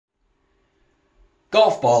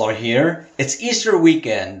Golf Baller here. It's Easter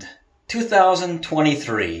weekend,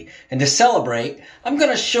 2023. And to celebrate, I'm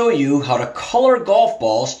going to show you how to color golf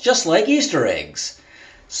balls just like Easter eggs.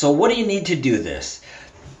 So what do you need to do this?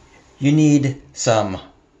 You need some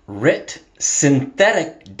RIT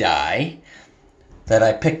Synthetic Dye that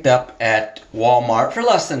I picked up at Walmart for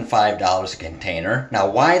less than $5 a container. Now,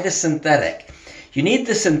 why the synthetic? You need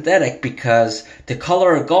the synthetic because to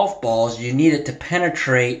color golf balls, you need it to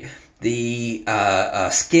penetrate the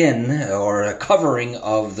skin or covering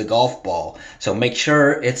of the golf ball. So make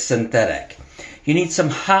sure it's synthetic. You need some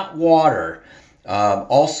hot water,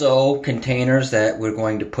 also containers that we're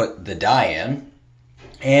going to put the dye in,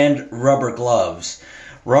 and rubber gloves.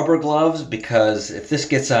 Rubber gloves because if this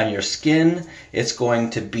gets on your skin, it's going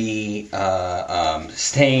to be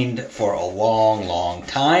stained for a long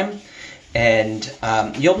time. And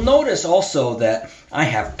you'll notice also that I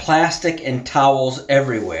have plastic and towels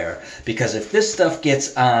everywhere because if this stuff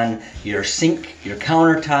gets on your sink, your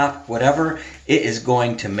countertop, whatever, it is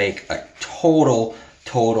going to make a total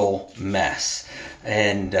mess.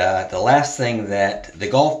 And the last thing that the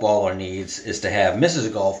golf baller needs is to have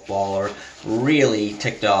Mrs. Golf Baller really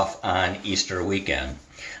ticked off on Easter weekend.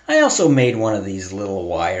 I also made one of these little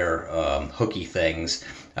wire hooky things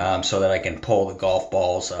so that I can pull the golf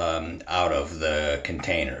balls out of the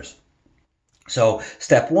containers. So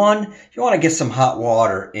step one, you want to get some hot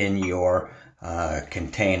water in your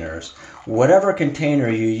containers. Whatever container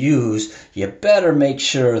you use, you better make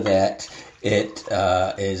sure that it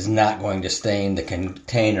is not going to stain the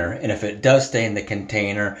container. And if it does stain the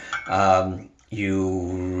container,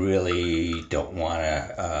 you really don't want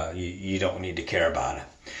to, you don't need to care about it.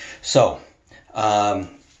 So,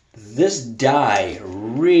 this dye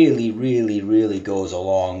really goes a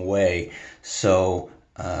long way. So,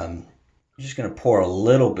 I'm just going to pour a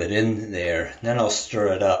little bit in there, then I'll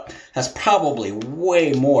stir it up. That's probably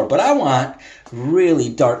way more, but I want really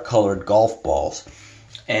dark colored golf balls.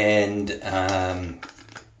 And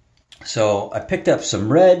so I picked up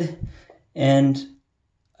some red, and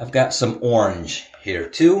I've got some orange here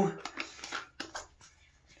too.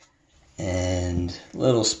 And a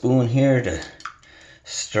little spoon here to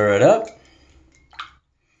stir it up.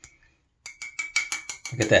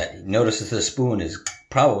 Look at that. Notice that the spoon is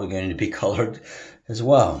probably going to be colored as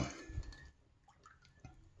well.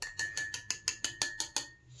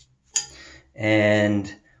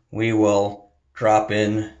 And we will drop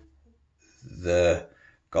in the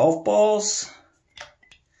golf balls,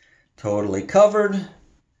 totally covered.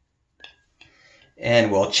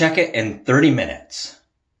 And we'll check it in 30 minutes.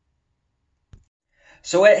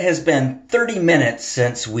 So it has been 30 minutes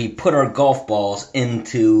since we put our golf balls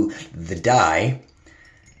into the dye.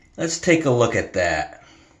 Let's take a look at that.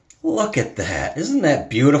 Look at that. Isn't that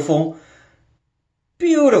beautiful?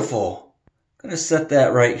 Beautiful. I'm going to set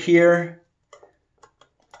that right here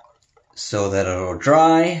so that it'll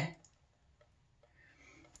dry.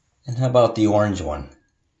 And how about the orange one?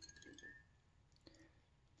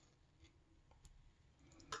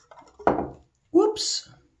 Whoops.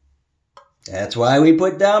 That's why we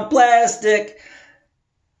put down plastic.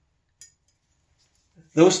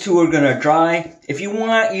 Those two are going to dry. If you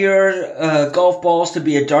want your golf balls to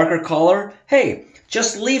be a darker color, hey,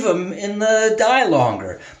 just leave them in the dye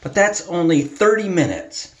longer. But that's only 30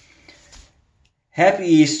 minutes. Happy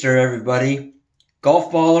Easter, everybody.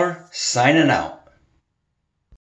 Golf Baller signing out.